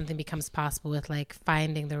 then something becomes possible with like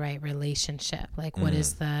finding the right relationship. Like what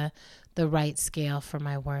is the right scale for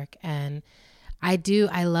my work? And I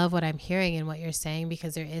love what I'm hearing and what you're saying,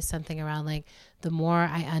 because there is something around like, the more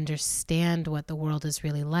I understand what the world is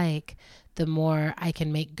really like, the more I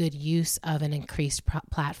can make good use of an increased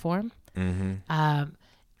platform.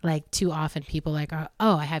 Like too often people like,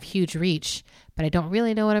 oh, I have huge reach, but I don't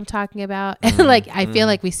really know what I'm talking about. Like, I feel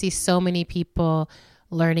like we see so many people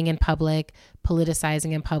learning in public,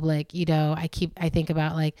 politicizing in public. I think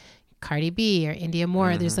about like Cardi B or India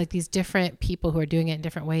Moore. There's like these different people who are doing it in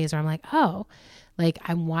different ways where I'm like, oh, like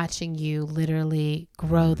I'm watching you literally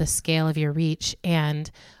grow the scale of your reach, and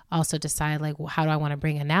also decide like, well, how do I want to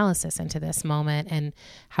bring analysis into this moment, and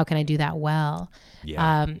how can I do that well?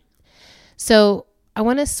 Yeah. So I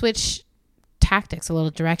want to switch tactics a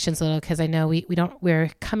little, directions a little, because I know we're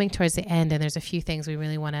coming towards the end, and there's a few things we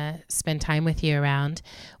really want to spend time with you around.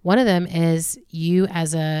 One of them is you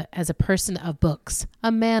as a person of books,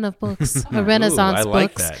 a man of books, a Renaissance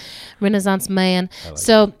books, that. Renaissance man.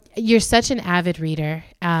 So you're such an avid reader.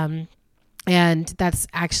 And that's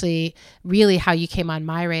actually really how you came on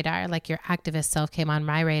my radar. Like your activist self came on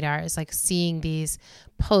my radar, is like seeing these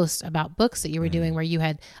posts about books that you were doing, where you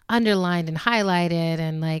had underlined and highlighted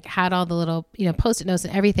and like had all the little, Post-it notes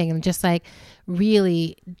and everything, and just like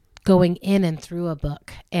really going in and through a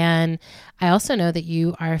book. And I also know that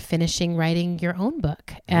you are finishing writing your own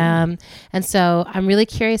book. And so I'm really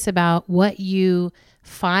curious about what you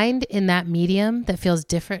find in that medium that feels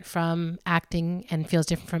different from acting and feels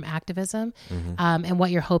different from activism, and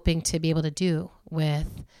what you're hoping to be able to do with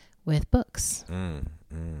books. Yeah.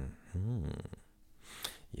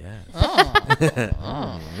 Yeah.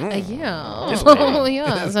 Oh,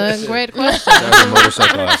 yeah. It's a great question. There's a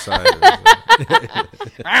motorcycle outside.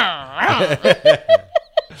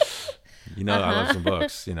 I love some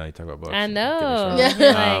books. You talk about books. I know.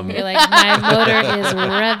 You're like, my motor is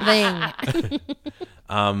revving.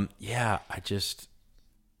 Yeah, I just,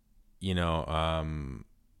 I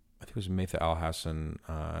think it was Maytha Alhassen,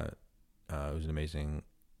 who's an amazing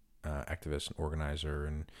activist and organizer,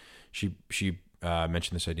 and she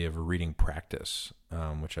mentioned this idea of a reading practice,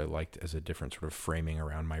 which I liked as a different sort of framing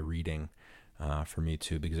around my reading for me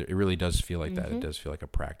too, because it really does feel like that. It does feel like a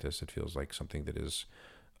practice. It feels like something that is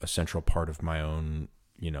a central part of my own,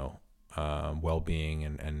 well-being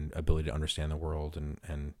and ability to understand the world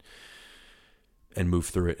and move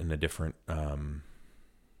through it in a different, in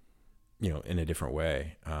a different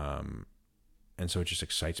way. And so it just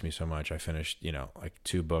excites me so much. I finished, like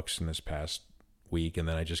 2 books in this past week, and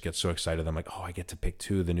then I just get so excited. I'm like, oh, I get to pick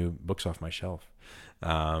 2 of the new books off my shelf.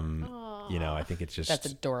 you know, I think it's just, That's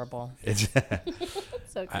adorable. it's,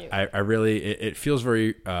 So cute. I really, it feels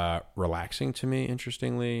very relaxing to me,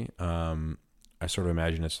 interestingly. I sort of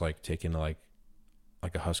imagine it's like taking like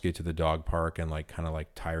a husky to the dog park and like kind of like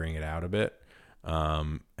tiring it out a bit.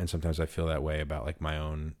 And sometimes I feel that way about like my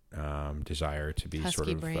own desire to be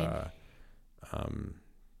Husky brain.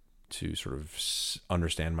 To sort of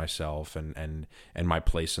understand myself and my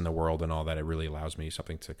place in the world and all that. It really allows me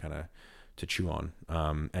something to kind of to chew on,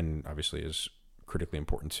 and obviously is critically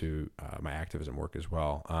important to my activism work as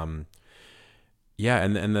well. Yeah,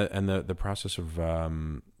 and the process of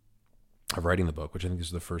writing the book, which I think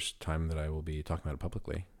is the first time that I will be talking about it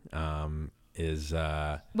publicly, is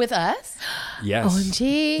With us? yes.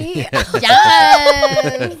 OMG.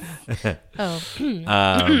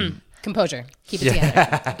 Yes. Composure. Keep it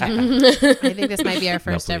together. I think this might be our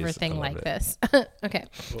first please. ever I thing love like it. this. Okay.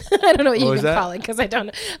 I don't know what you was can that? call it because I don't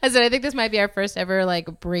know. I said, I think this might be our first ever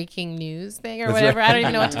like breaking news thing or That's whatever. right. I don't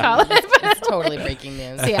even know what to call it. But It's totally breaking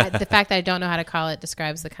news. so yeah, the fact that I don't know how to call it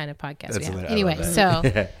describes the kind of podcast we have. I love Anyway, that.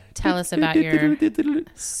 so tell us about your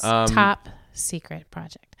top secret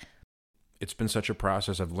project. It's been such a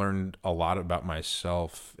process. I've learned a lot about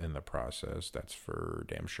myself in the process. That's for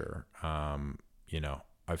damn sure. You know,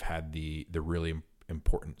 I've had the really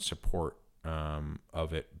important support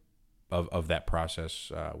of that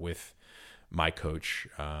process with my coach,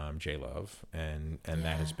 J Love, and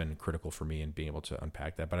that has been critical for me in being able to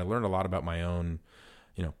unpack that. But I learned a lot about my own,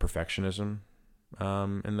 you know, perfectionism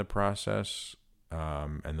in the process,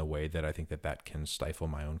 and the way that I think that can stifle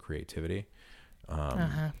my own creativity.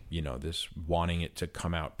 You know, this wanting it to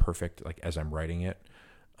come out perfect, like as I'm writing it.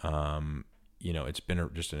 You know, it's been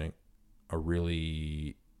just a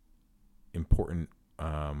really important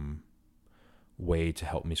way to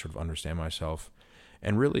help me sort of understand myself.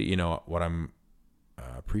 And really, you know, what I'm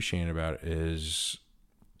appreciating about it is,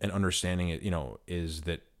 and understanding it, you know, is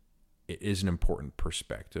that it is an important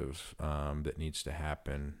perspective that needs to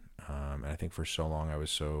happen. And I think for so long I was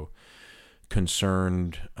so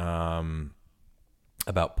concerned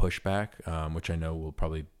about pushback, which I know will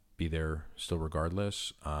probably be there still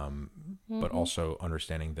regardless. But also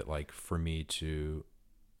understanding that, like, for me to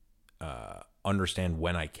understand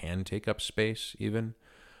when I can take up space, even,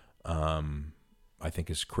 I think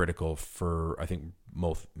is critical for, I think,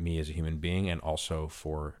 both me as a human being and also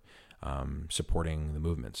for supporting the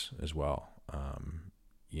movements as well.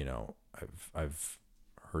 You know, I've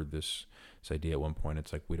heard this idea at one point.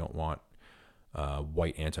 It's like, we don't want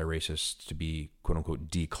white anti-racists to be quote unquote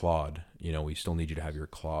declawed. You know, we still need you to have your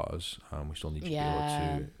claws. We still need you to be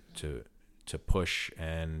able to push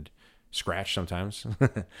and scratch sometimes.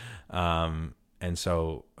 And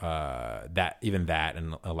so that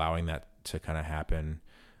and allowing that to kind of happen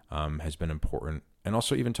has been important. And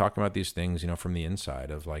also even talking about these things, you know, from the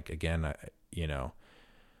inside of, like, again, you know,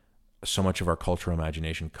 so much of our cultural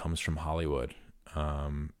imagination comes from Hollywood.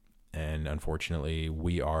 And unfortunately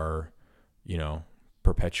we are, you know,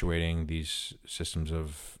 perpetuating these systems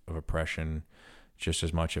of oppression just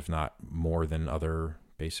as much, if not more, than other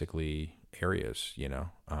basically areas, you know.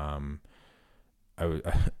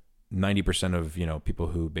 90% of, you know, people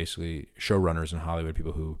who basically showrunners in Hollywood,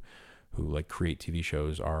 people who like create TV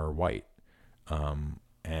shows, are white.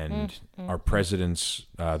 And our president's,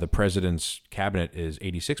 the president's cabinet is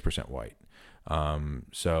 86% white.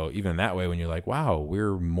 So even that way, when you're like, wow,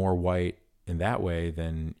 we're more white in that way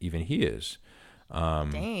than even he is.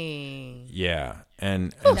 Dang. Yeah.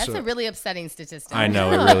 And That's so, a really upsetting statistic. I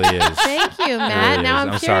know, it really is. Thank you, Matt. really Now is. I'm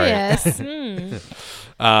I'm sorry. curious.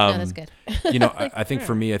 No, that's good. You know, I think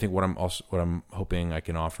for me, I think what I'm hoping I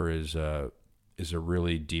can offer is a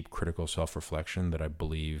really deep critical self-reflection that I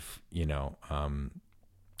believe, you know,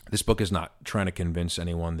 this book is not trying to convince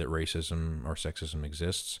anyone that racism or sexism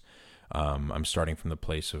exists. I'm starting from the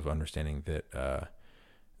place of understanding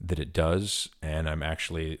that it does, and I'm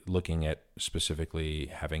actually looking at specifically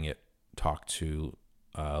having it talk to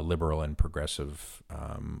liberal and progressive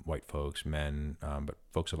white folks, men, but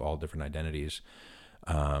folks of all different identities,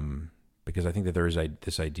 because I think that there is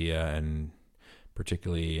this idea, and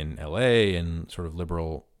particularly in LA and sort of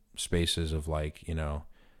liberal spaces, of, like, you know,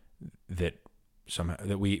 that somehow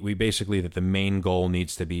that we basically, that the main goal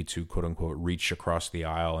needs to be to quote unquote reach across the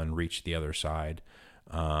aisle and reach the other side,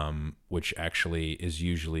 which actually is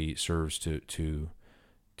usually serves to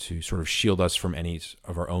sort of shield us from any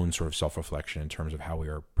of our own sort of self-reflection in terms of how we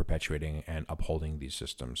are perpetuating and upholding these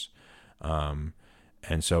systems. And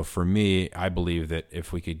so for me, I believe that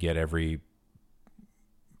if we could get every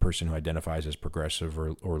person who identifies as progressive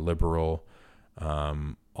or liberal,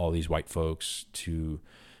 all these white folks to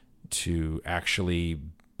actually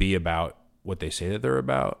be about what they say that they're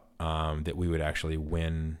about, that we would actually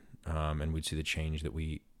win, and we'd see the change that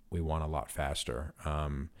we want a lot faster.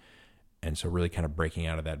 And so really kind of breaking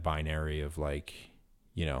out of that binary of like,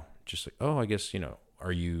 just like, oh, I guess,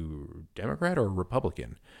 are you Democrat or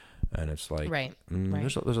Republican? And it's like, right.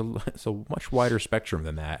 There's a much wider spectrum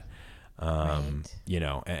than that. And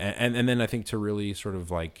then I think to really sort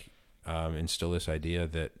of like instill this idea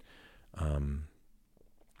that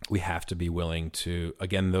we have to be willing to,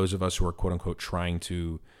 again, those of us who are quote unquote trying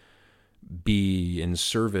to be in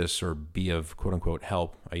service or be of quote unquote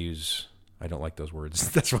help. I don't like those words.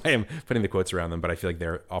 That's why I'm putting the quotes around them, but I feel like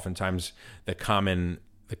they're oftentimes the common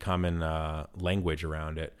language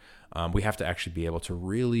around it. We have to actually be able to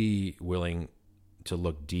really willing to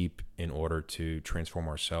look deep in order to transform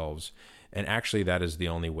ourselves. And actually that is the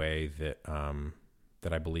only way that I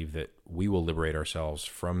believe that we will liberate ourselves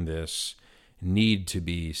from this need to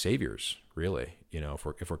be saviors, really, if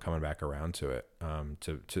we're coming back around to it,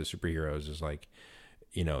 to superheroes is like,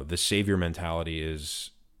 the savior mentality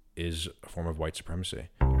is a form of white supremacy.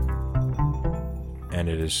 And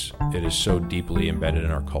it is so deeply embedded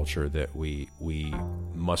in our culture that we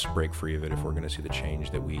must break free of it if we're going to see the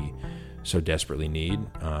change that we so desperately need.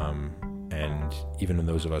 And even in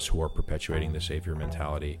those of us who are perpetuating the savior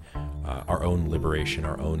mentality, our own liberation,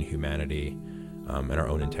 our own humanity, and our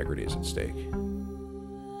own integrity is at stake.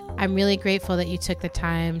 I'm really grateful that you took the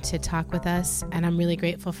time to talk with us, and I'm really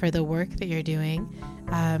grateful for the work that you're doing.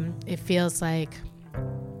 It feels like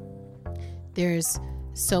there's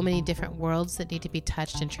so many different worlds that need to be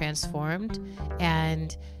touched and transformed,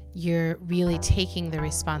 and you're really taking the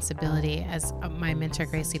responsibility, as my mentor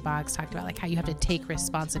Gracie Boggs talked about, like how you have to take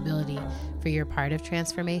responsibility for your part of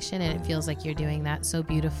transformation, and it feels like you're doing that so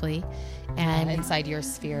beautifully. And inside your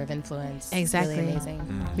sphere of influence. Exactly. Really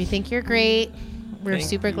amazing. We think you're great. We're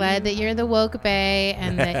super glad that you're in the woke bay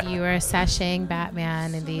and that you are sashaying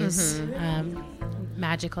Batman in these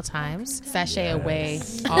magical times. Sashay away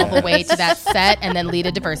all the way to that set and then lead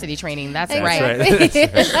a diversity training. That's right. That's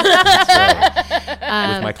right.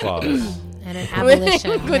 With my claws. And an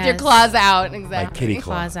abolition. With your claws out. Exactly. Like kitty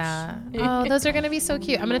claws. Out. Oh, those are going to be so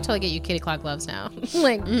cute. I'm going to totally get you kitty claw gloves now.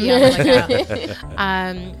 Like, all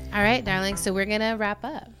right, darling. So we're going to wrap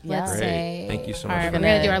up. Yeah. Let's Great. say. Thank you so much. We're going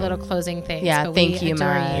to do our little closing things. Yeah, thank you, adore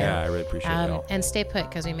Ma. Yeah, I really appreciate it. And stay put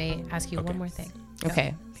because we may ask you one more thing.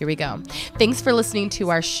 Okay, here we go. Thanks for listening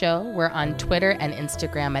to our show. We're on Twitter and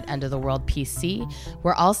Instagram at End of the World PC.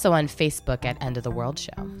 We're also on Facebook at End of the World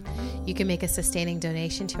Show. You can make a sustaining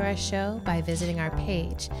donation to our show by visiting our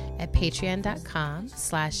page at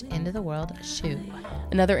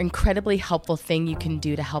patreon.com/endoftheworldshow. Another incredibly helpful thing you can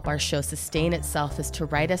do to help our show sustain itself is to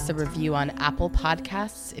write us a review on Apple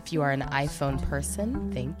Podcasts. If you are an iPhone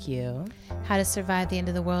person, thank you. How to Survive the End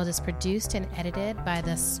of the World is produced and edited by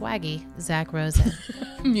the swaggy Zach Rosen.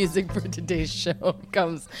 Music for today's show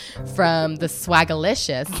comes from the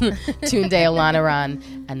Swagalicious, Tunde Olanaran,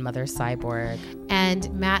 and Mother Cyborg.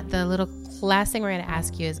 And Matt, the little last thing we're going to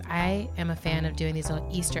ask you is, I am a fan of doing these little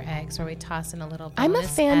Easter eggs where we toss in a little bonus. I'm a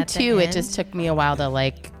fan at the too. It end. just took me a while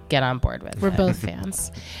to get on board with. We're both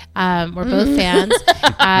fans.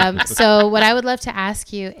 So what I would love to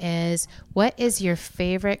ask you is, what is your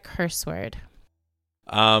favorite curse word?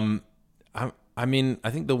 I mean, I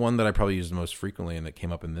think the one that I probably used the most frequently and that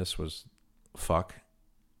came up in this was fuck.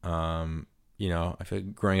 I feel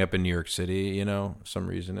like growing up in New York City, some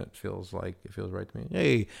reason it feels right to me.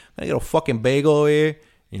 Hey, can I get a fucking bagel over here?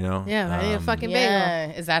 Yeah, I need a fucking bagel.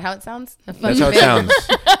 Yeah, is that how it sounds? That's how it sounds.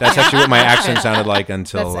 That's actually what my accent sounded like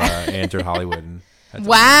until I entered Hollywood.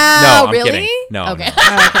 Wow, No, I'm really? kidding. No, okay. no.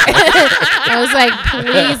 I was like,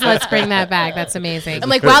 please, let's bring that back. That's amazing. I'm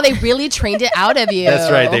like, wow, they really trained it out of you. That's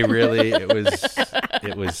right.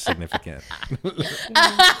 It was significant. It was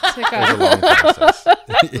a long process.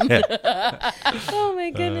 Yeah. Oh my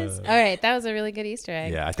goodness. All right, that was a really good Easter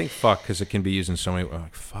egg. Yeah, I think fuck, because it can be used in so many.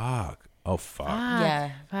 Like fuck. Oh fuck.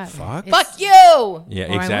 Yeah. Fuck. Fuck you.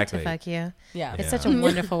 Yeah, Or exactly. I want to fuck you. Yeah. It's such a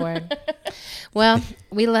wonderful word. Well,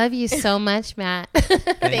 we love you so much, Matt.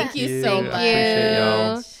 Thank you so much. I appreciate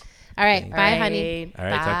y'all. All right. Bye, honey. All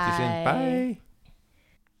right, talk to you soon. Bye.